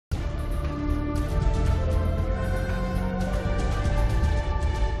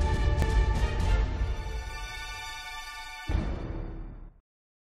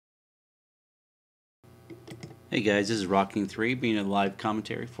Hey guys, this is Rocking3 being a live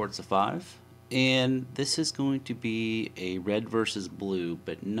commentary Forza 5, and this is going to be a red versus blue,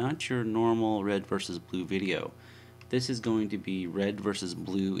 but not your normal red versus blue video. This is going to be red versus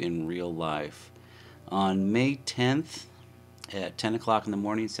blue in real life. On May 10th at 10 o'clock in the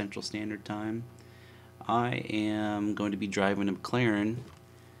morning Central Standard Time, I am going to be driving a McLaren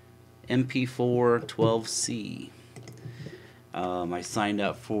MP4 12C. I signed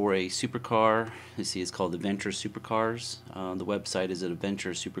up for a supercar. You see, it's called Adventure Supercars. The website is at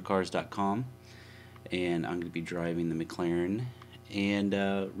adventuresupercars.com, and I'm going to be driving the McLaren. And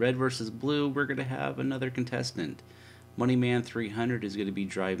red versus blue, we're going to have another contestant. MoneyMan300 is going to be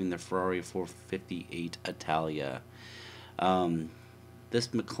driving the Ferrari 458 Italia. This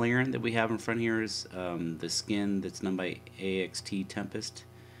McLaren that we have in front here is the skin that's done by AXT Tempest.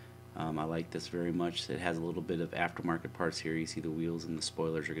 I like this very much. It has a little bit of aftermarket parts here. You see the wheels and the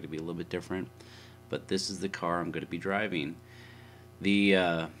spoilers are going to be a little bit different, but this is the car I'm going to be driving. The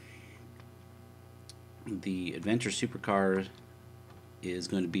Adventure Supercar is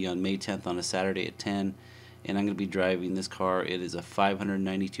going to be on May 10th on a Saturday at 10, and I'm going to be driving this car. It is a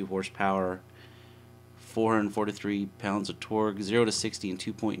 592 horsepower, 443 pounds of torque, 0 to 60 in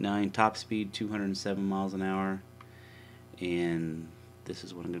 2.9, top speed 207 miles an hour, and this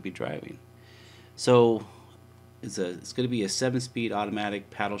is what I'm going to be driving. So it's going to be a 7-speed automatic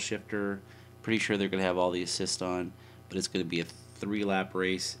paddle shifter. Pretty sure they're going to have all the assist on, but it's going to be a 3-lap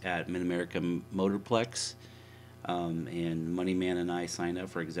race at Mid-America Motorplex. And Moneyman and I signed up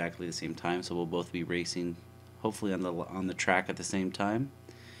for exactly the same time, so we'll both be racing, hopefully on the track at the same time.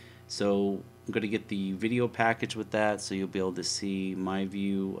 So I'm going to get the video package with that, so you'll be able to see my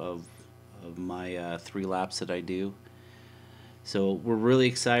view of my 3 laps that I do. So we're really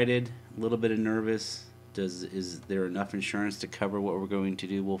excited, a little bit of nervous. Is there enough insurance to cover what we're going to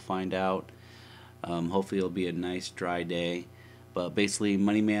do? We'll find out. Hopefully it'll be a nice dry day. But basically,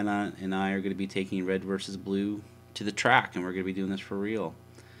 Moneyman and I are going to be taking red versus blue to the track, and we're going to be doing this for real.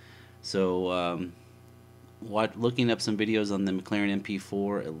 So looking up some videos on the McLaren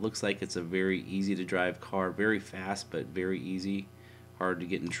MP4, it looks like it's a very easy to drive car, very fast but very easy, hard to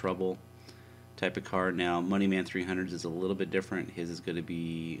get in trouble type of car. Now MoneyMan300 is a little bit different. His is going to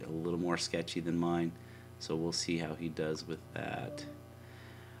be a little more sketchy than mine, so we'll see how he does with that.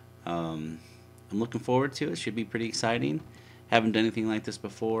 I'm looking forward to it. Should be pretty exciting. Haven't done anything like this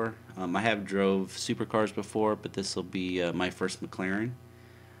before. I have drove supercars before, but this will be my first McLaren,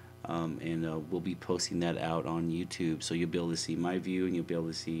 and we'll be posting that out on YouTube, so you'll be able to see my view and you'll be able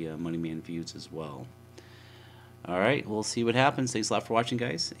to see Moneyman views as well. Alright, we'll see what happens. Thanks a lot for watching,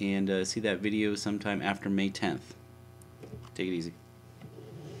 guys, and see that video sometime after May 10th. Take it easy.